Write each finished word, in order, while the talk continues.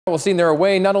Well, seeing they're a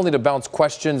way not only to bounce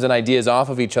questions and ideas off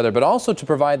of each other, but also to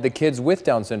provide the kids with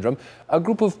Down syndrome a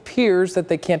group of peers that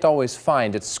they can't always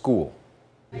find at school.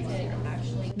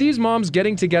 These moms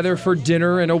getting together for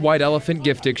dinner and a white elephant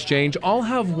gift exchange all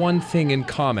have one thing in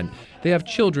common. They have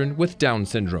children with Down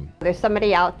syndrome. There's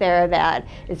somebody out there that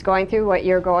is going through what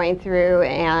you're going through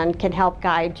and can help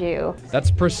guide you. That's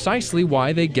precisely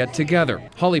why they get together.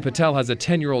 Holly Patel has a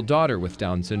 10-year-old daughter with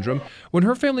Down syndrome. When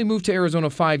her family moved to Arizona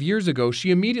 5 years ago,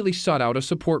 she immediately sought out a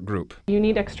support group. You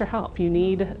need extra help. You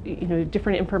need,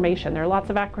 different information. There are lots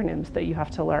of acronyms that you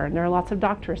have to learn. There are lots of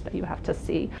doctors that you have to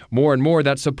see. More and more,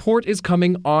 that support is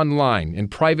coming online in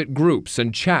private groups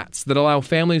and chats that allow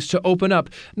families to open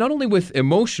up, not only with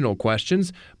emotional questions,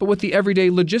 but with the everyday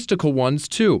logistical ones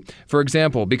too. For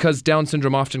example, because Down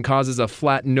syndrome often causes a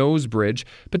flat nose bridge,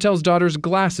 Patel's daughter's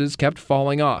glasses kept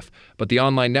falling off. But the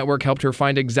online network helped her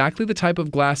find exactly the type of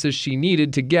glasses she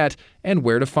needed to get and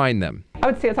where to find them. I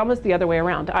would say it's almost the other way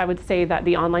around. I would say that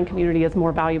the online community is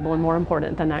more valuable and more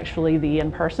important than actually the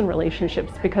in-person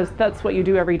relationships, because that's what you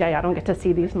do every day. I don't get to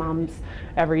see these moms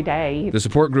every day. The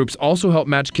support groups also help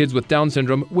match kids with Down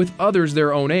syndrome with others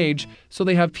their own age, so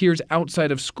they have peers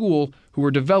outside of school who are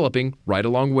developing right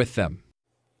along with them.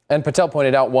 And Patel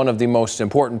pointed out one of the most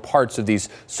important parts of these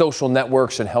social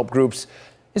networks and help groups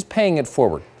is paying it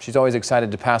forward. She's always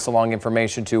excited to pass along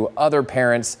information to other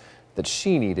parents that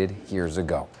she needed years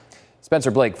ago.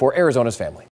 Spencer Blake for Arizona's Family.